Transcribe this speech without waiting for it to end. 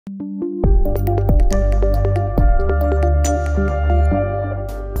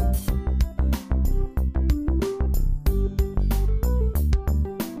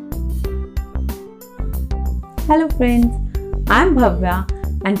Hello friends, I'm Bhavya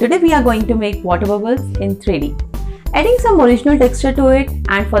and today we are going to make water bubbles in 3D. Adding some original texture to it,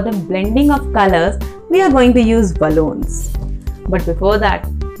 and for the blending of colors, we are going to use balloons. But before that,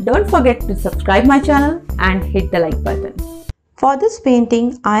 don't forget to subscribe my channel and hit the like button. For this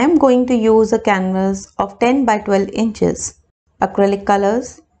painting, I am going to use a canvas of 10 by 12 inches, acrylic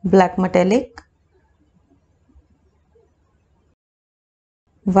colors, black metallic,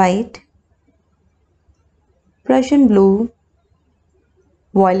 white, Prussian blue,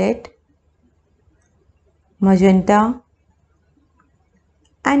 violet, magenta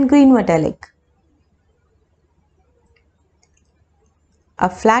and green metallic. A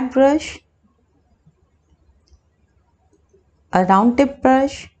flat brush, a round tip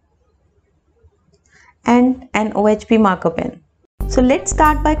brush and an OHP marker pen. So let's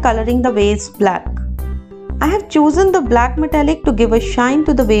start by coloring the vase black. I have chosen the black metallic to give a shine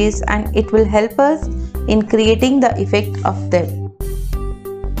to the vase, and it will help us in creating the effect of them.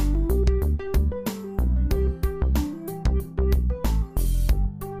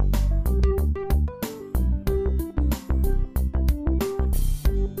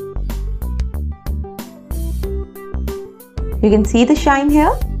 You can see the shine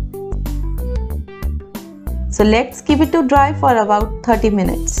here. So let's keep it to dry for about 30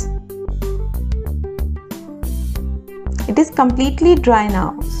 minutes. It is completely dry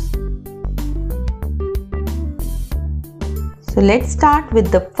now. So let's start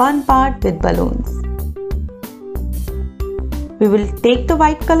with the fun part with balloons. We will take the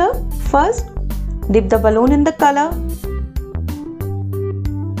white color first, dip the balloon in the color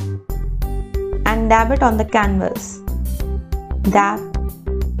and dab it on the canvas. Dab,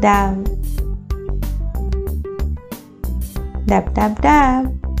 dab, dab, dab,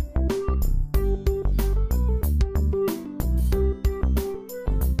 dab.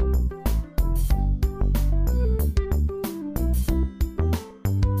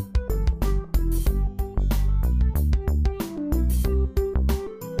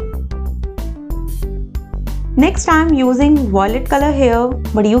 Next, I am using violet color here,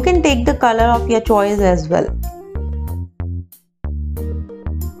 but you can take the color of your choice as well.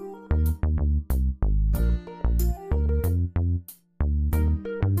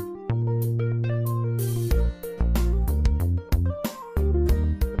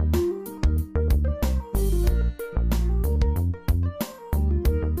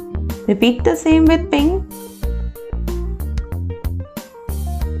 Repeat the same with pink.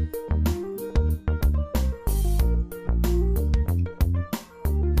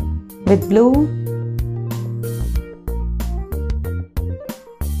 With blue,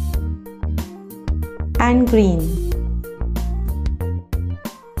 and green.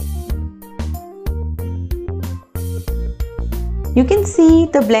 You can see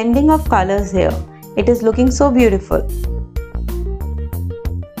the blending of colors here. It is looking so beautiful.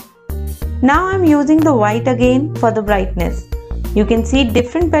 Now I am using the white again for the brightness. You can see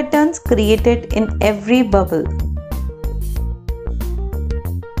different patterns created in every bubble.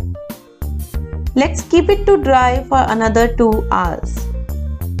 Let's keep it to dry for another 2 hours.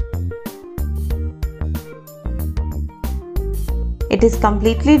 It is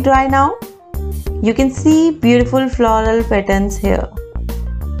completely dry now. You can see beautiful floral patterns here.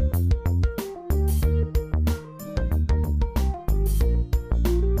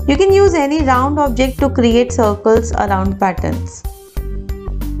 You can use any round object to create circles around patterns.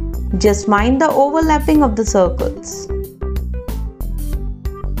 Just mind the overlapping of the circles.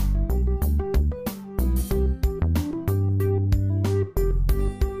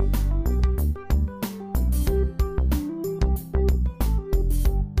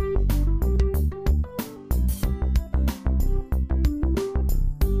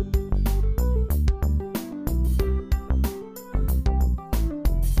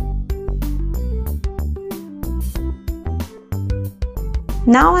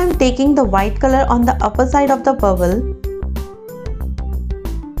 Now I am taking the white color on the upper side of the bubble .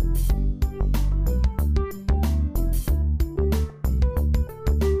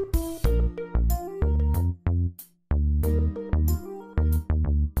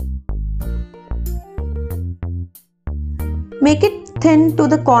 Make it thin to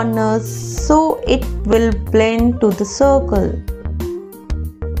the corners so it will blend to the circle,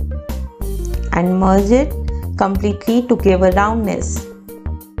 and merge it completely to give a roundness.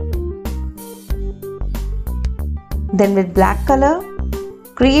 Then with black color,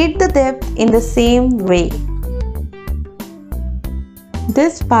 create the depth in the same way.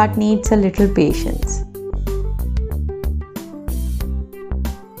 This part needs a little patience.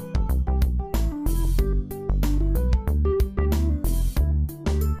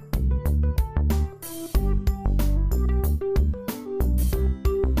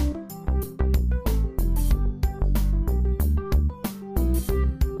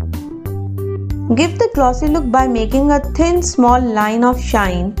 Give the glossy look by making a thin small line of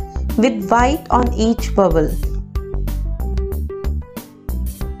shine with white on each bubble.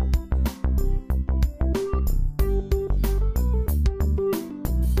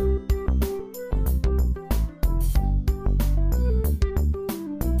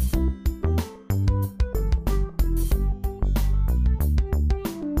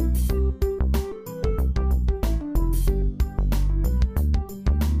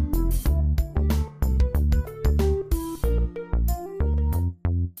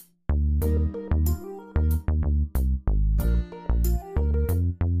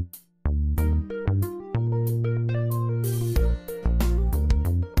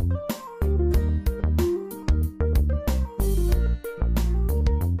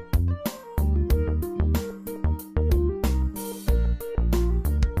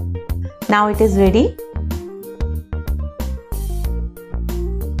 Now it is ready.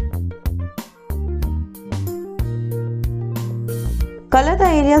 Color the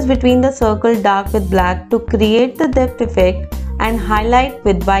areas between the circle dark with black to create the depth effect and highlight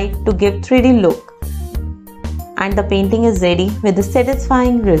with white to give 3D look. And the painting is ready with a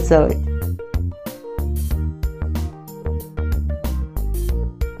satisfying result.